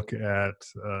you look at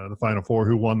the Final Four,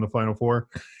 who won the Final Four,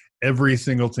 every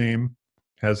single team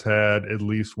has had at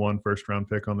least one first-round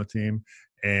pick on the team,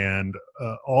 and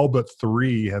all but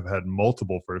 3 have had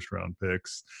multiple first-round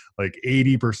picks. Like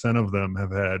 80% of them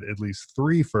have had at least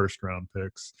 3 first-round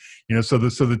picks. So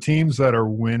the teams that are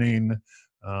winning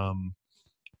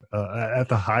at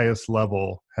the highest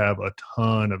level have a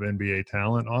ton of NBA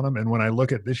talent on them. And when I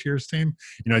look at this year's team,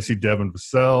 I see Devin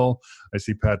Vassell, I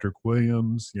see Patrick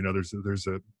Williams. There's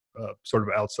a sort of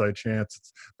outside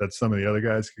chance that some of the other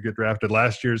guys could get drafted.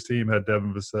 Last year's team had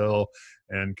Devin Vassell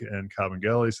and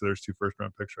Kabengele, so there's 2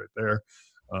 first-round picks right there.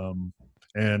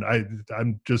 And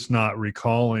I'm just not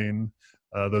recalling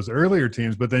those earlier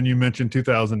teams. But then you mentioned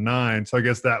 2009, so I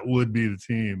guess that would be the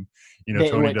team.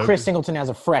 Chris Singleton as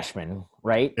a freshman,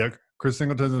 right? Yeah, Chris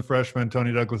Singleton as a freshman,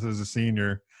 Tony Douglas as a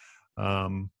senior.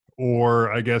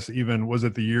 Or I guess even, was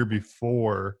it the year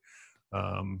before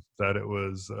that it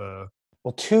was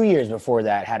well, 2 years before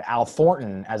that had Al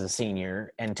Thornton as a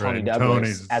senior and Tony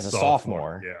Douglas as a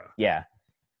sophomore. Yeah.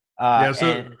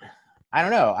 And I don't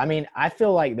know. I mean, I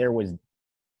feel like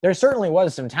there certainly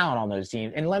was some talent on those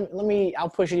teams. And I'll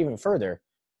push it even further.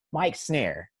 Mike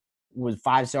Snare was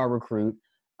 5-star recruit.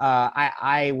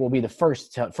 I will be the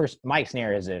first. Mike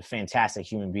Snare is a fantastic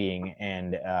human being,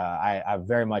 and I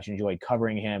very much enjoyed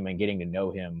covering him and getting to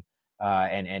know him,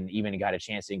 and even got a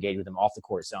chance to engage with him off the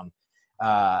court some.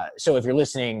 So if you're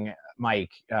listening, Mike,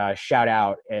 shout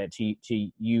out to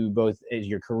you both as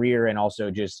your career, and also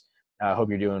just hope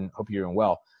you're doing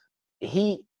well.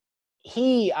 He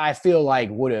I feel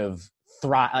like would have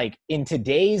thrived like in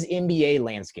today's NBA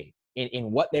landscape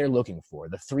in what they're looking for,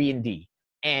 the 3-and-D,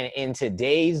 and in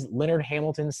today's Leonard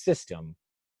Hamilton system,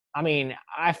 I mean,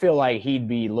 I feel like he'd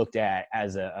be looked at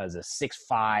as a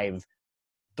 6'5",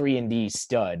 3-and-D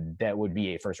stud that would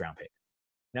be a first-round pick.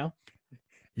 No?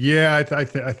 Yeah, I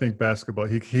think basketball.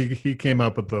 He came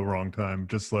up at the wrong time,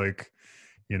 just like,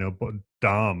 but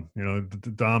Dom.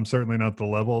 Dom's certainly not the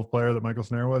level of player that Michael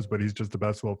Snare was, but he's just a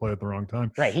basketball player at the wrong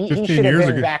time. Right. He should have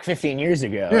been back 15 years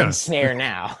ago. Yeah. And Snare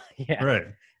now. Yeah. Right.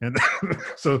 And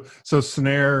so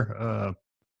Snare.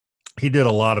 He did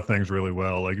a lot of things really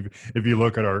well. Like if you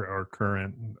look at our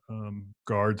current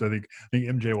guards, I think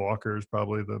MJ Walker is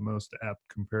probably the most apt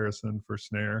comparison for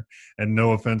Snare. And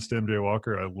no offense to MJ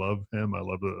Walker, I love him. I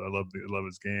love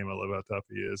his game. I love how tough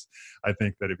he is. I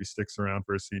think that if he sticks around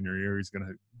for his senior year, he's going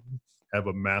to have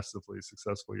a massively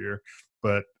successful year.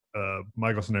 But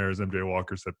Michael Snare is MJ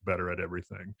Walker said better at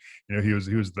everything. He was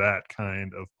that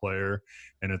kind of player,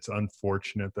 and it's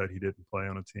unfortunate that he didn't play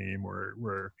on a team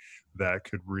where that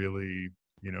could really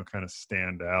kind of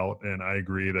stand out. And I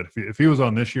agree that if he was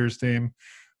on this year's team,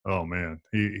 oh man,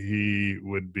 he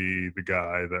would be the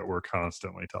guy that we're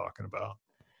constantly talking about.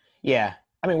 Yeah,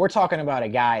 I mean, we're talking about a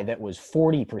guy that was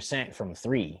 40% from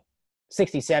three,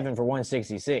 67 for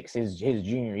 166 his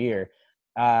junior year.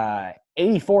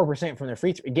 84% from the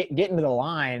free throw, getting to the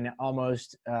line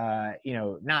almost,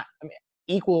 not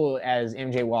equal as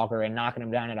MJ Walker and knocking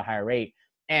him down at a higher rate.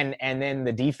 And then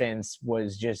the defense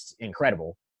was just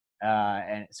incredible.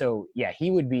 And so, yeah,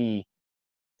 he would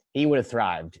have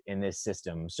thrived in this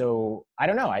system. So I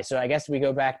don't know. I guess we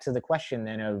go back to the question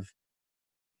then of,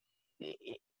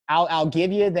 I'll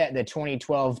give you that the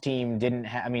 2012 team didn't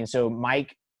have, I mean, so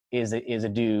Mike is a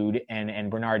dude,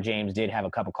 and Bernard James did have a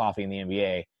cup of coffee in the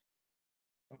NBA.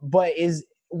 But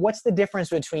what's the difference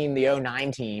between the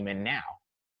 2009 team and now?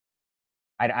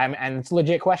 And it's a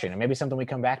legit question, and maybe something we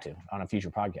come back to on a future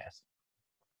podcast.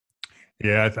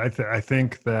 Yeah, I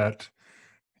think that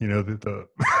the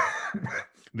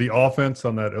the offense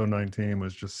on that 2009 team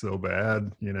was just so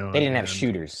bad. They didn't have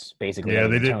shooters, basically. Yeah,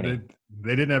 they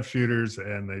didn't have shooters,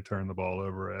 and they turned the ball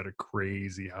over at a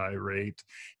crazy high rate.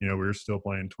 We were still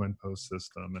playing twin post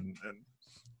system, and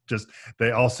just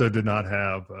they also did not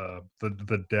have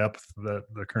the depth that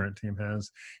the current team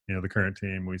has. The current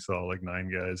team, we saw like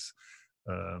 9 guys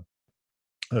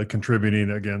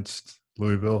contributing against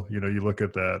Louisville. You look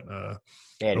at that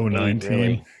 2009 team.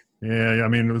 Really. Yeah, I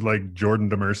mean, it was like Jordan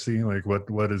DeMercy. Like,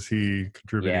 what is he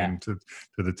contributing to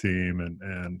the team?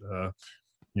 And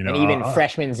even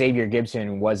freshman Xavier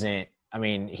Gibson wasn't. I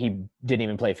mean, he didn't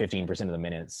even play 15% of the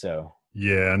minutes. So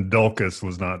yeah, and Dulcus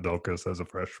was not Dulcus as a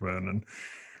freshman, and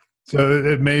so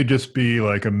it may just be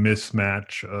like a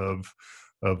mismatch of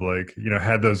like,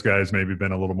 had those guys maybe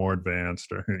been a little more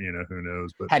advanced, or who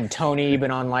knows? But had Tony been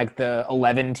on like the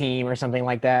 11 team or something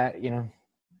like that, Yeah,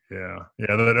 that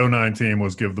 2009 team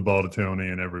was give the ball to Tony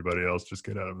and everybody else just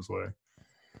get out of his way.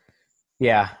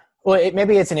 Yeah. Well,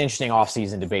 maybe it's an interesting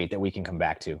off-season debate that we can come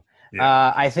back to.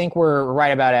 Yeah. I think we're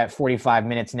right about at 45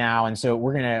 minutes now, and so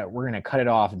we're gonna cut it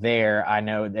off there. I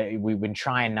know that we've been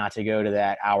trying not to go to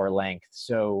that hour length,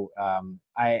 so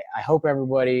I hope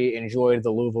everybody enjoyed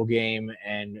the Louisville game,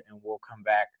 and we'll come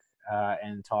back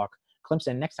and talk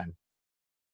Clemson next time.